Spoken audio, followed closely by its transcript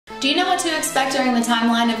Do you know what to expect during the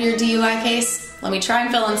timeline of your DUI case? Let me try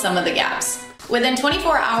and fill in some of the gaps. Within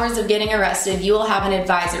 24 hours of getting arrested, you will have an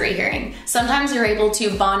advisory hearing. Sometimes you're able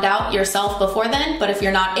to bond out yourself before then, but if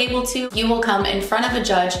you're not able to, you will come in front of a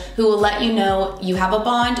judge who will let you know you have a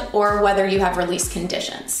bond or whether you have release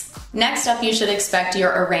conditions. Next up, you should expect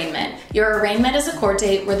your arraignment. Your arraignment is a court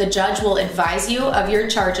date where the judge will advise you of your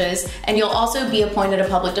charges, and you'll also be appointed a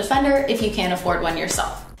public defender if you can't afford one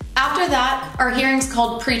yourself. After that are hearings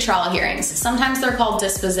called pretrial hearings. Sometimes they're called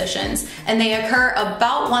dispositions, and they occur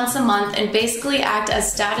about once a month and basically act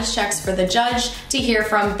as status checks for the judge to hear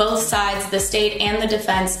from both sides, the state and the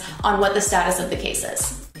defense, on what the status of the case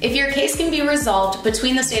is. If your case can be resolved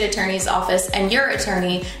between the state attorney's office and your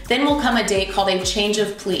attorney, then will come a date called a change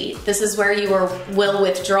of plea. This is where you will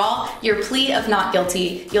withdraw your plea of not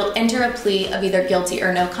guilty. You'll enter a plea of either guilty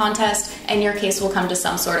or no contest, and your case will come to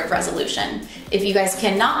some sort of resolution. If you guys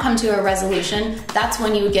cannot come to a resolution, that's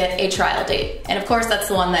when you would get a trial date. And of course, that's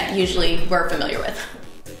the one that usually we're familiar with.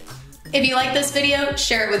 If you like this video,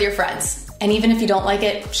 share it with your friends. And even if you don't like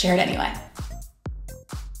it, share it anyway.